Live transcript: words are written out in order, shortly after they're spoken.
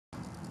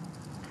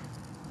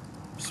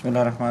بسم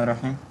الله الرحمن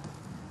الرحیم.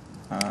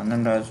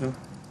 نن راځو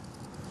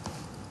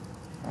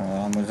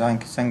امازان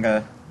کې څنګه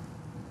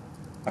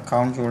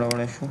اکاونټ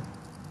جوړولی شو.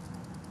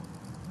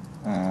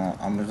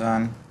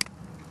 امازان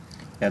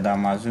یا د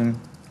امازون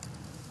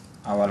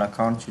اول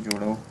اکاونټ چې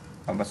جوړو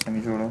هغه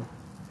څنګه جوړو.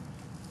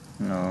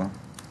 نو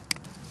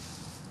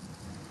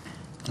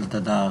دلته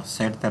دا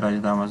سایټ ته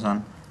راځي د امازان.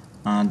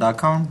 دا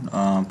اکاونټ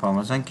په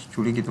امازان کې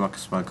جوړېږي دوه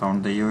قسمه اکاونټ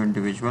دی، یو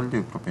انډیویژوال دی،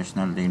 یو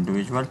پروفیشنل دی.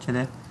 انډیویژوال چې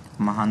دی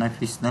ماهانه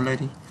فیس نه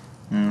لري،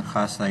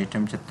 خاص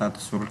آیټم چې تا ته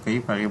سول کوي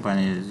په هغې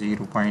باندې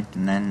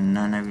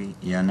 0.999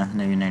 یا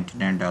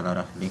 $9.99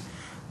 اخلي.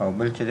 او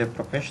بل چې دی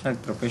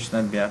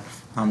پروفیشنل بیا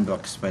هم دوه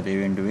قسمه دی،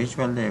 یو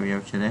انډیویژوال دی او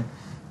یو چې دی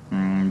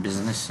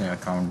بزنس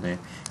اکاونټ دی.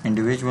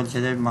 انډیویژوال چې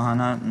دی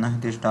ماهانه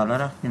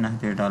 $9 اخلي،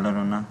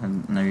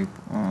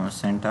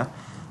 $9.99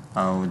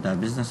 او دا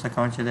بزنس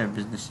اکاونټ چې دی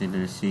بزنس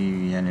LLC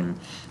یعنې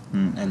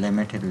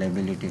لیمیټډ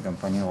لیبلیټي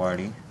کمپنۍ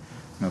غواړي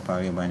نو په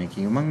هغې باندې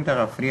کېږي. موږ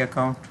دغه فری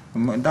اکاونټ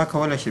دا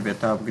کولی شي بیا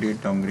ته اپګریډ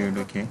ډاونګریډ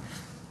وکړې،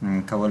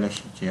 کولی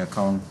شي چې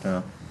اکاونټ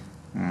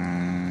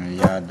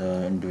یا د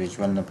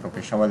انډیویژوال نه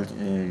پروفیشنل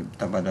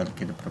ته بدل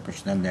کړي، د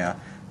پروفیشنل یا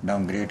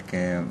ډاونګریډ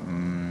کړي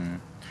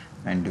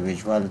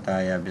انډیویژوال ته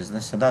یا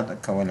بزنس ته، دا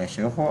کولی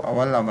شي. خو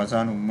اول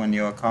امازان عموما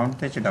یو اکاونټ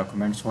دی چې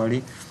ډاکومنټس غواړي،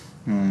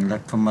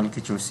 لکه کوم ملک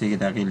کې چې اوسېږي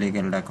د هغې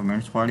لیګل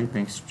ډاکومنټس غواړي،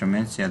 بینک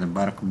سټیټمنټس یا د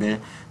برق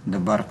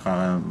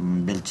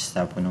بل چې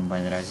ستا په نوم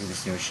باندې راځي،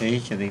 داسې یو شی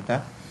چې دی ته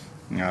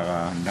هغه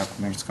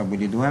ډاکومنټس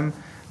قبولي. دویم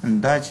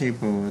دا چې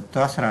په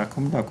تا سره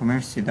کوم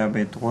ډاکومنټس دي دا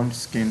باید غونډ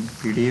سکین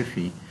PDF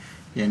وي،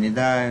 یعنې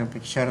دا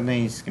پکچر نه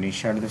وي، سکرین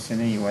شاټ داسې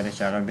نه وي، ولې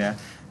چې هغه بیا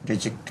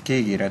ریجکټ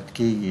کېږي، رد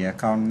کېږي،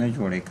 اکاونټ نه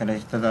جوړوي. کله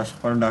چې ته دا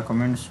خپل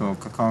ډاکومنټس او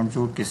اکاونټ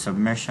جوړ کړې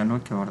سبمیشن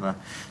وکړې ورته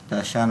دا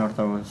شیان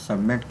ورته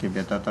سبمیټ کړې،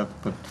 بیا تا ته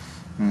په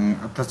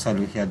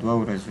 48 یا 2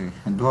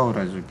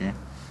 ورځو کې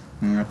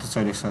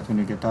 48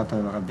 ساعتونو کې تا ته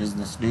دغه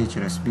بزنس ډے چې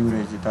رسمي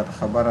ورځ دي تا ته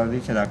خبر راځي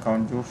چې دا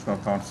اکاونټ جوړ شو،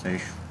 اکاونټ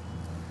صحیح شو.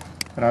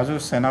 راځو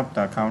ساین اپ د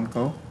اکاونټ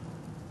کوو.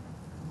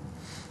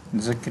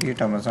 زه کریټ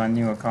امازان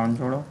نیو اکاونټ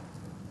جوړو،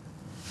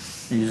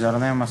 یوزر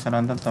نیم مثلا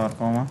دلته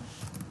ورکوم،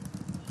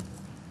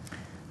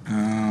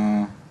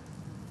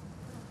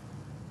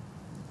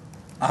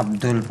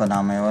 عبدل په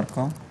نامه یې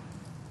ورکوم.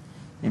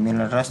 ایمیل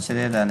اډرس چې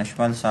دی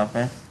دانشمل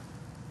صافی،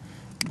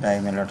 دا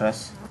ایمیل اډرس،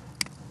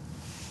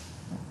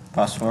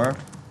 پاسورډ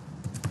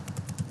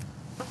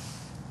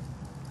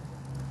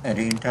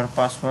ری-انټر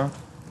پاسورډ،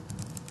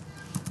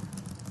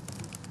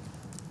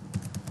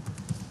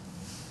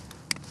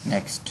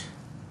 next.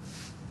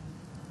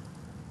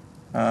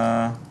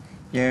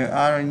 You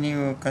are a new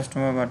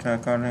customer but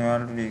account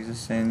already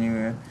exists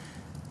anywhere.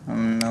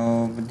 نو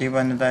دې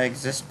باندې دا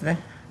exist دی،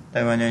 دا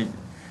باندې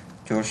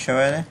جوړ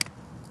شوی دی،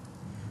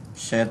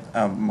 شاید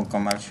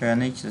مکمل شوی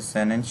نه چې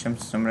ساین ان شم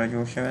څومره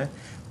جوړ شوی دی.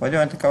 و دې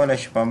باندې کولی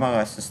شي په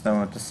هماغه سیسټم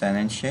ورته ساین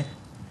ان شي.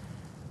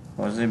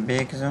 خو زه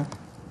بیک ځم،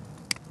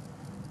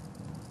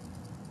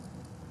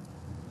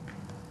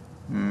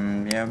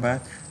 بیا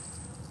بیک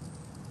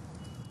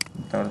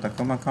دا ورته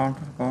کوم اکاونټ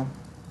ورکوم،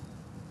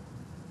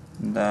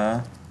 دا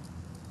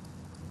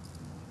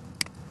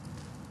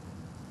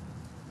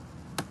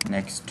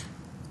next.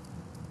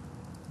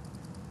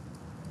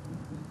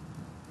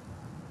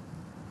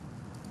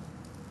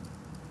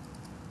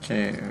 چې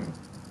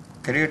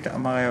کریټ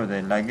هماغه یو دی،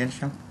 لاګین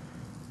شم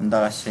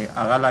دغسې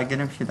هغه لاګین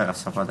هم شي، دغه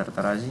صفحه درته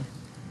راځي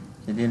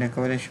چې دې نه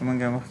کولی شو موږ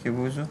مخکې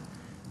بوځو.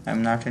 I'm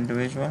not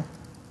individual.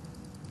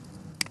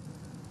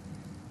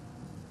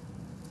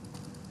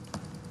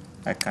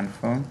 I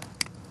confirm.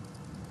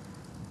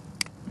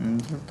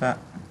 دلته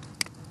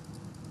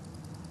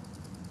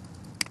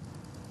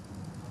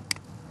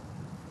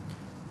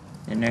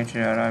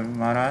United Arab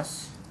Emirates,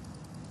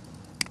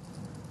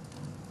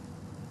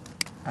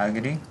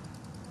 agree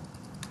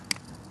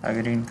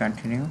and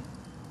continue.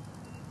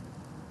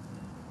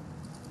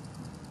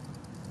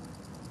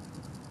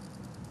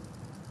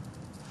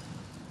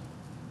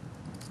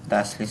 دا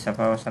اصلي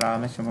صفحه ورسره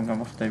راغله چې موږ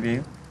مخته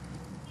بیایو.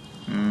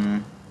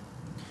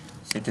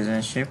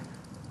 citizenship,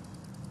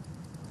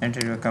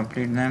 enter your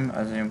complete name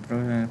as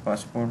improved in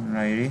passport and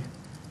ID.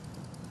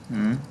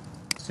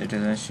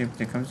 citizenship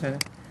د کوم ځای دی؟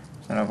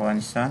 سره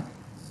افغانستان.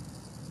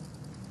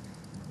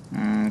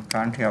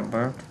 country of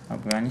birth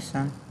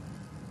Afghanistan.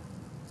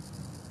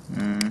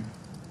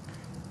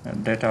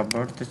 date of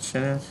birth څه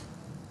دی؟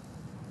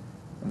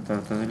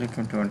 دلته زه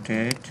لیکم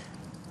 28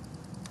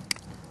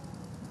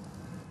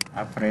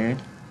 اپریل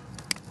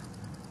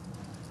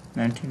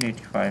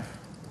 1985.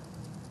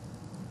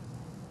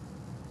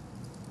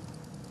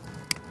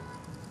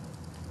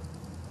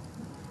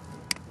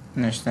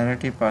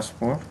 nationality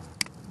passport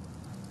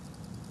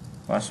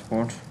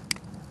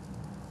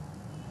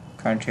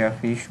country of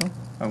issue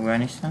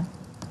Afghanistan,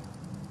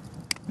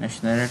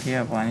 nationality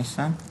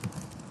Afghanistan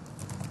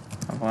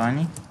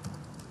Afghani.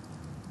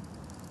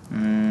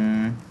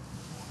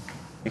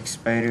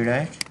 expiry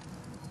date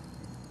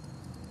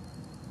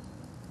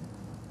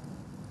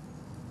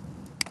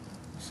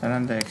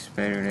surrender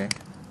expiry date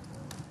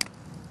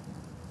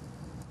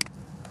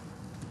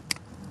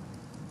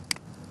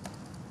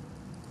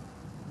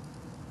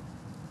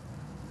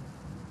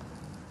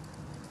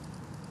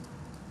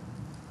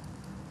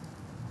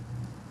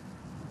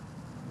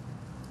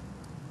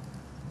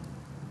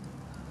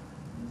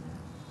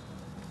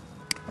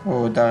او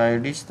دا آی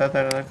ډي چې تا ته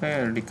راکړی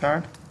آی ډي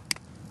کارډ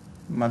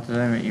ماته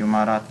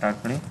امارات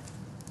راکړی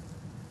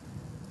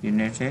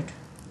یونایټډ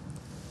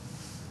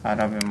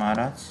عرب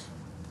امارات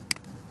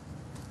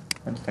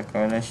دلته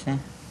کولی شي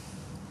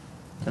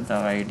ته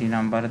دغه آی ډي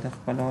نمبر دې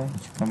خپل وایي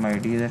چې کوم آی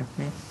ډي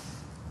درکړي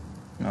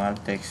نو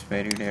هلته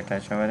ایکسپایري ډیټ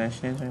اچولی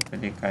شي په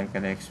دې کال کې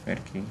د ایکسپایر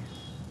کېږي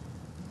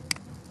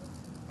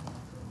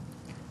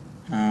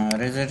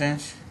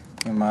ریزیډنس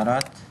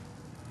امارات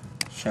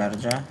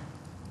شارجه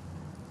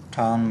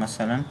ټاون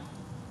مثلا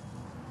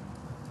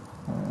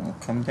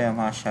کوم دی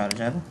ما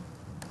شارجه ده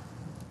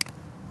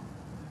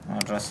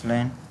address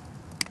line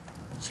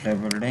bachelor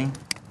building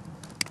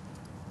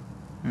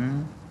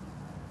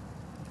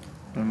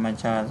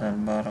المجاز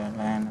البارة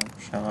لاين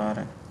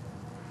شغارة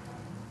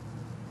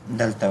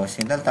دلتا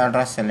وسي دلتا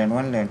address line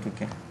 1 line 2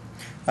 کې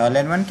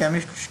line 1 کې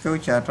همیش کوشش کوو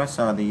چې address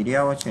هغه د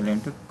ایریا و چې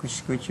line 2 کوشش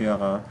کوو چې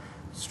هغه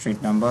street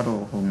number او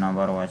home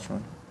number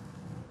واچول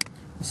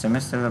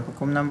SMS ته په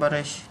کوم نمبر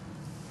راشي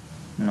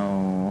نو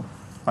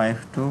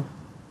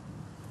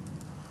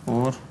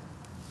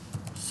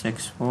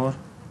 52464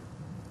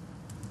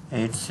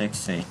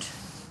 868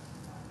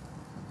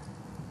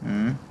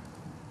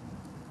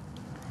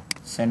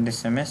 send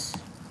SMS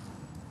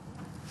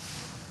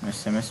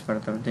SMS پر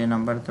ته دې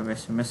نمبر ته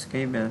SMS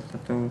کوي بیا ته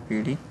تو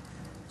پیډي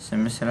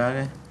SMS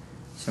راغی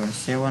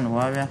 77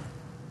 واویا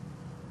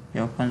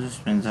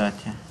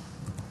 155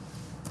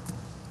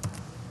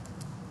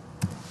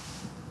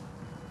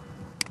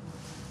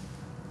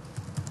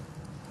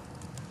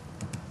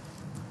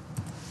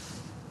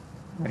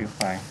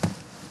 verify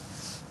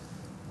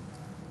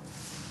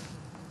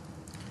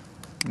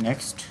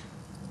next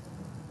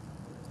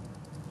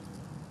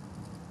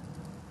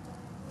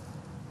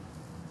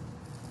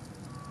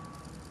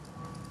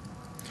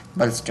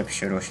بل سټپ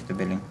شروع شي د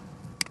بلینګ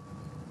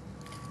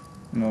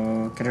نو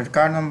کریډټ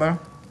کارت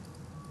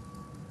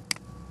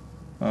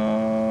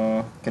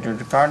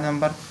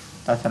نمبر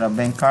تا سره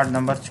بینک کارت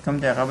نمبر چې کوم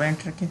دی هغه به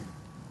انټر کړي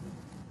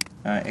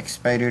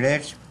ایکسپایري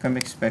ډیټ کوم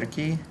ایکسپایر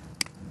کیږي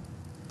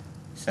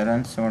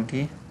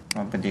 770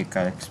 په دې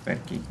کال ایکسپایر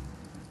کیږي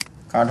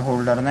کارت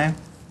هولډر نیم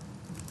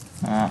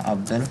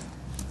عبدل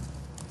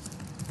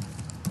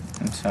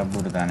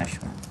صابور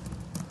دانشمل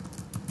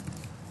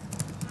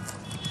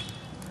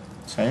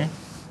صحیح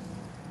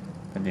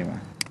په دې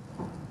باندې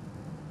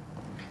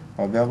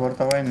او بیا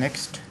ورته وایي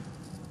نیکسټ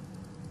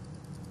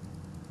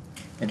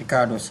کریډټ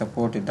کارت او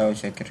سپورټ دا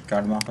چې کریډټ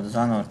کارت ما خود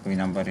ځان ورکوي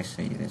نمبر یې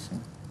صحیح دی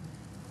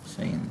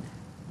صحیح دی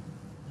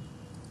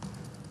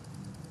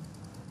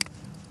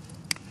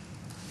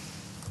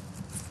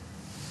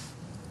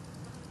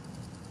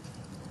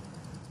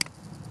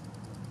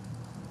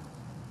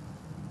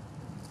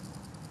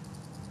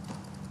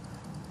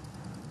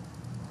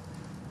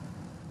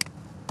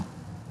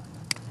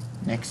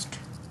next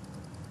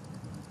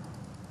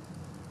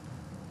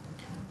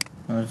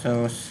so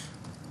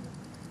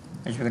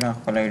as we can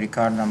call ID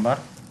card number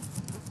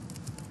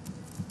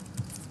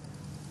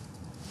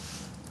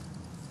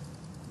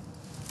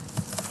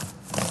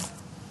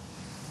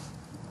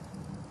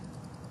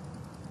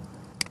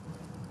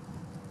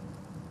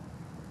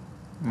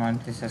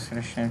monthly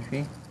subscription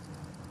fee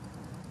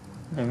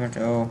limit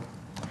او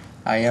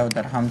آیا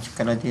درهم چې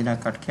کله دی نه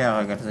کټ کې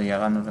هغه ګرځي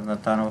هغه نور د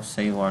تانو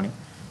صحیح غواړي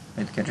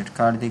کریډټ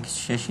کارت دی کې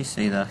شي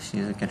صحیح دا شي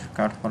کریډټ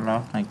کارت پر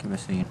راو نه کې به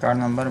صحیح کارت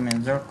نمبر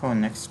منځر کو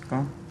نیکسټ کو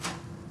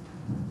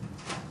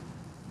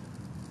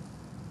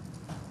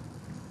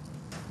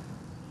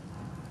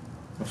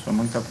اوس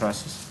موږ ته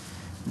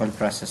بل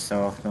پروسس ته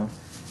وختو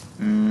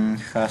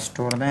ښه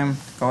سټور نیم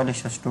کولی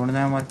شو سټور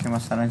نیم ورکړي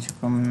مثلا چې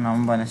کوم نام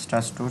باندې ستا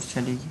سټور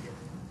چلیږي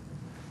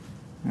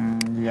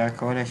یا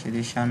کولی شي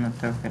دې شیانو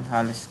ته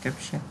فلحال سکپ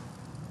شي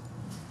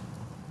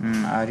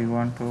are you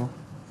want to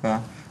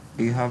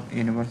do you have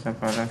universal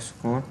products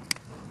code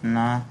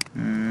no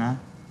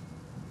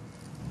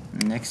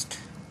next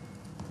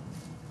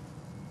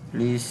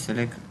please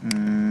select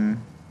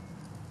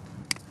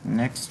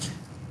next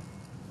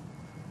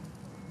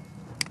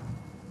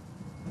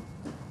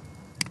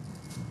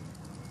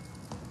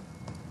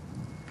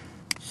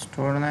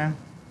store name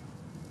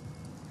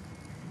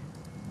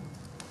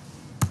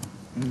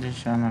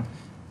this channel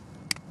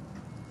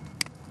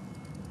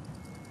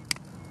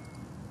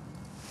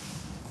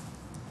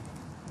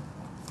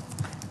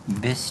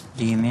best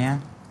Gmail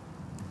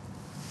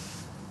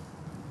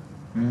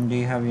do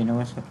you have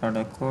universal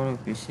product code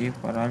PC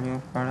for all your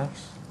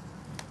products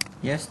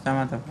yes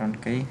tamata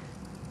front kai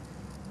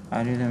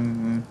are you the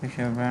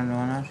official brand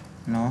owner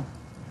no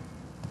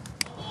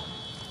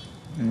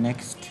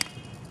next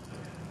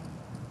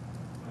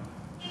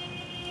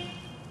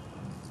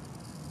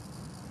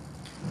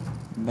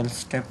bell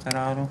step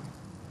tararo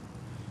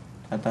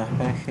tata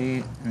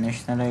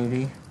national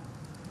ID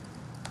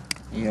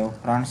your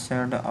front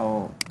side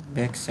or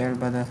بیک سایډ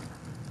به د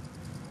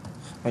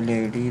خپل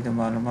آی ډي د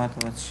معلوماتو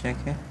په څه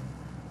کې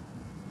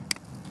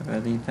به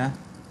دې ته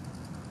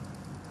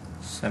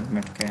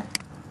سبمیټ کړئ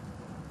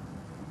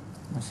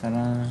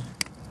مثلا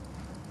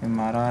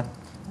امارات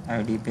آی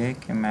ډي بیک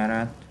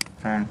امارات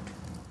فرنٹ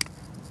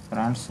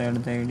سایډ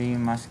د آی ډي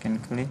ما سکین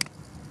کړی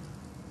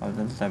او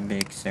دلته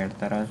بیک سایډ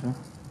ته راځو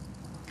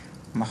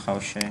مخ او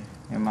شی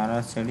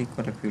امارات سړي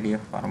کوله پی ډي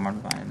اف فارمټ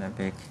باندې دا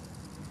بیک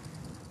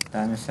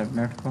دا مې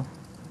سبمیټ کو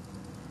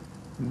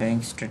بینک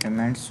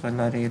سټیټمنټس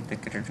ولري د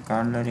کریډټ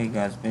کارت لري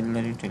ګاز بیل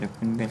لري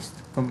ټلیفون بیل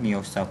کوم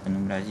یو ستا په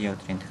نوم راځي یو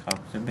ترې انتخاب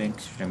زه بینک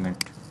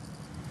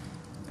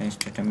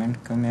سټیټمنټ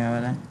کوم یو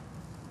ده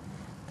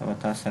دا به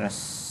تا سره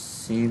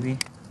سی وي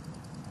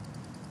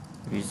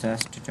ویزا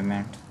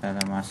سټیټمنټ دا د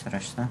ما سره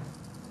شته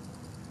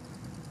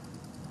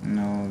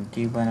نو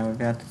دې باندې به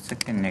بیا ته څه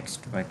کې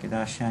نیکسټ باقي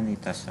دا شیان دي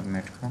تا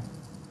سبمیټ کړه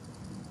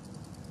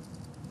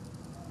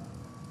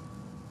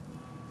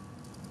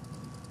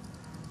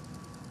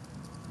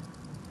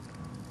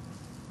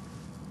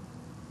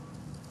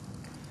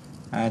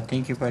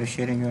thank you for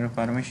sharing your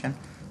information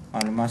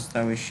معلومات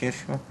ستا شیر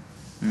شو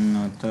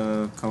نو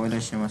ته کولی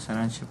شې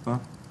مثلا چې په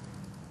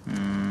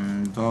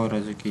 2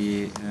 ورځو کې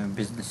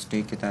بزنس ډے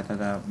کې تا ته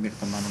دا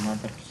بیرته معلومات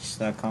درکړي چې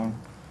ستا اکاونټ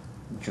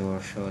جوړ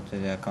شو ته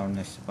د اکاونټ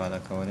نه استفاده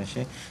کولی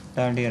شې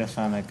دا ډېر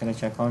اسانه ده کله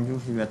چې اکاونټ جوړ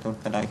شي بیا ته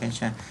ورته لاګین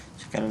شه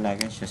چې کله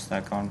لاګین شي ستا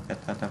اکاونټ بیا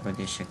تا ته په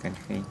دې شکل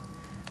ښیي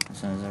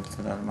مثلا زه دلته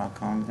دا زما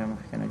اکاونټ دی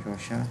مخکې نه جوړ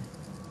شوی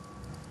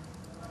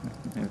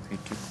پی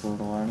ټي کوډ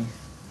غواړي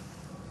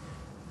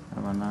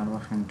دا به هر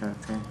وخت انټر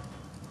کوي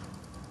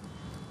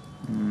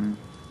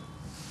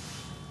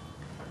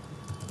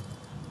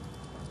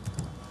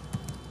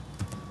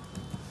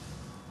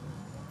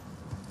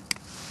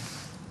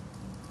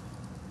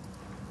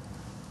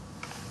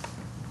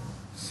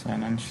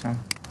sign in شم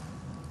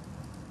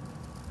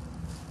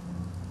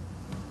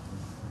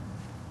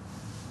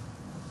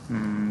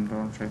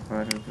don't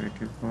require a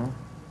pretty code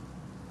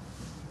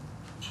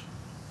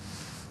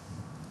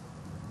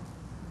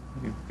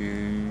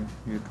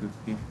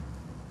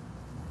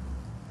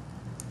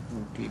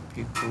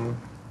OTP code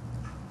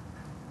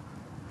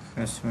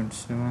password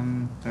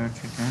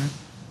 73010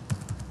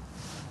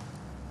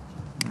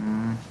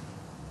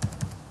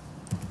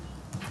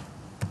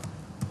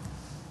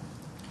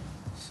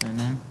 sign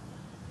in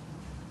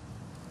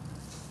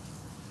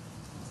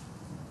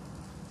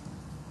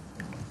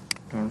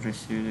don't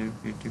receive the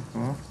PT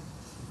code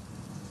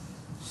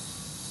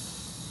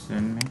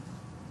send me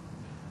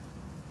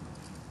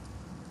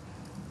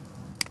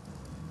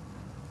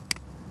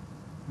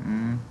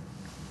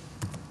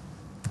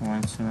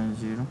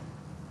 170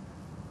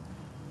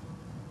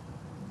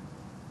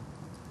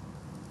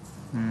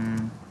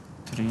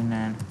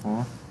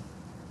 394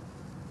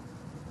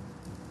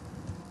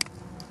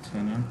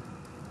 sign in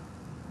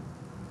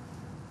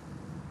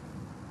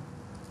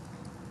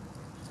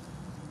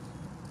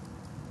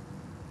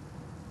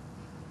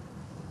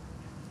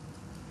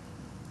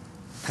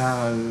دا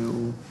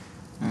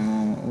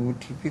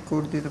OTP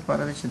کوډ دې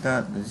لپاره دی چې دا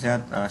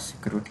زیات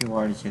سکیورټي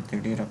غواړي چې ته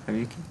ډېره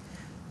قوي کړي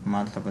ما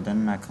دلته په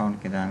دننه اکاونټ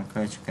کې دا ان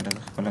کړی چې کله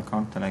زه خپل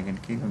اکاونټ ته لاګین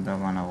کېږم دا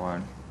مانه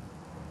غواړي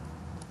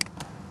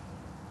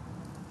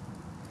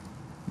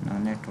نو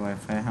نیټ وای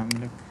فای هم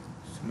لږ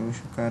سلو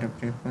شو کار یې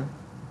پرېښود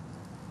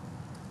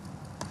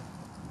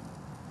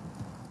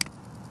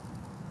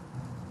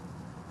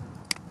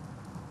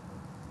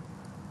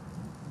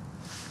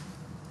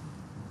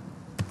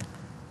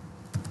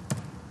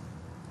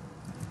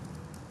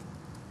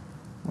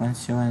one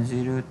seven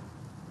zero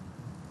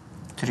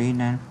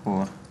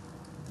 394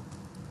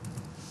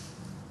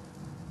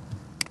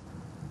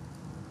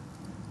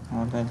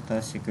 او دلته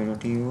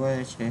سیکیورټي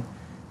ووایي چې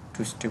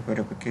ټو سټیپ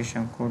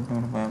ویریفیکیشن کوډ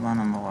نور به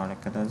مانه مه غواړه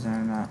که دا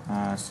ځایونه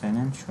ساین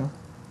ان شو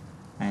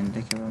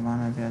آینده کې به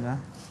مانه بیا دا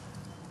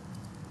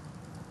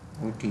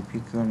OTP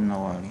کوډ نه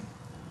غواړي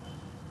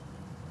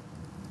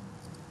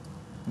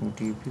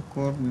OTP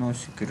کوډ نو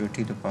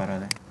سیکیورټي دپاره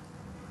دی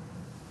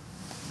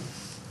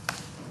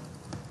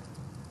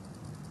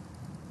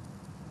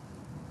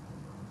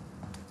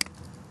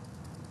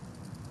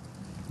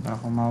دا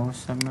خو ما اوس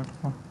سبمیټ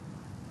کړو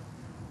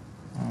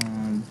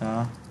دا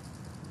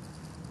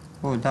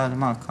دا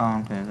زما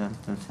اکاونټ دی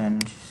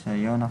دلته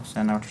یو نه خو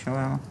ساین اوټ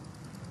شوی یم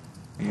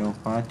یو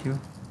پاتې و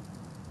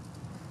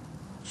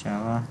چې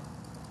هغه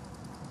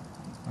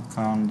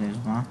اکاونټ دی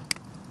زما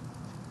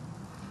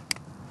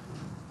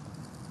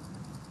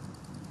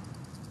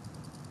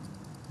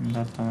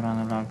دلته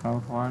رانه لاګ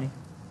اوټ غواړي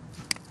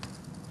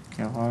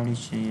که غواړي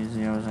چې زه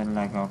یو ځل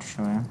لاګ اوټ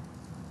شوی یم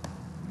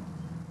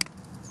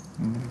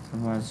دلته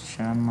بعضې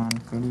شیان مان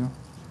کړي وو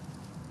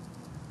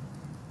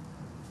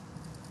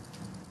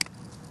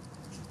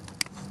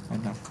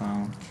خپل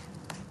اکاونټ کې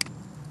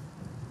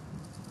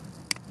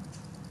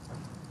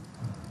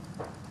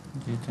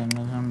دې ته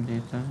نه ځم دې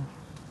ته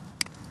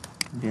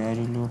بیا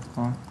ریلوډ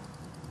کوم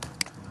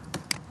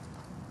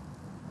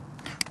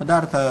په دا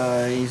ورته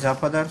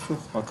اضافه درس و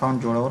اکاونټ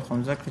جوړول خو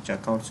هم زده کړې چې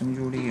اکاونټ څنګه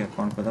جوړېږي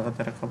اکاونټ په دغه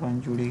طریقه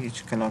باندې جوړېږي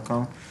چې کله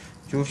اکاونټ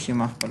جوړ شي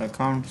ما خپل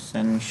اکاونټ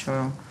ساین ان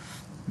شوی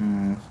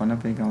خو نه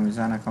پوهېږم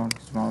ځان اکاونټ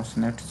کې زما اوس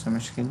نیټ څه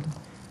مشکل دی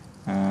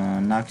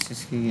نه اکسس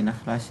کېږي نه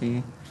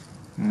خلاصېږي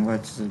وایي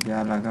چې زه بیا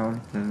لاګ اوټ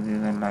دې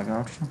ځای لاګ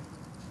اوټ شم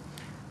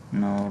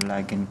نو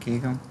لاګین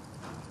کېږم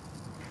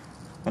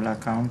خپل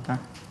اکاونټ ته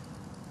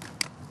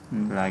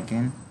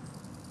لاګین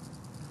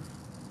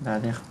دا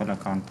دی خپل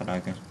اکاونټ ته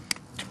لاګین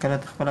کله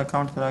ته خپل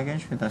اکاونټ ته لاګین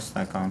شوې دا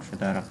ستا اکاونټ شو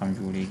دا رقم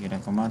جوړېږي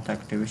لکه ما ته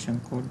اکټیویشن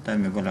کوډ دا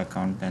مې بل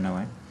اکاونټ دی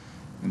نوی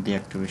دې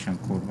اکټیویشن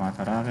کوډ ما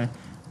ته راغی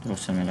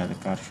اوس مې لا د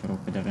کار شروع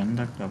په دغې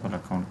نه ده بل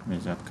اکاونټ مې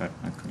زیات کار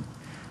نه کوي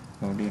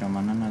او ډېره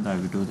مننه دا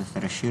ویډیو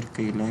درسره شیر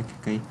کړئ لایک یې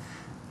کړئ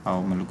او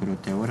ملګرو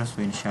ته یې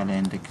ورسوئ انشاءالله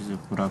آینده کې زه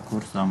پوره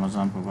کورس د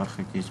امازان په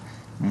برخه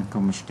کې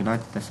کوم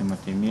مشکلات تاسې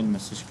ماته ایمیل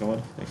میسج کول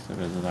تاسې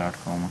سره زه دا اډ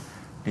کوم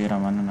ډېره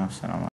مننه السلام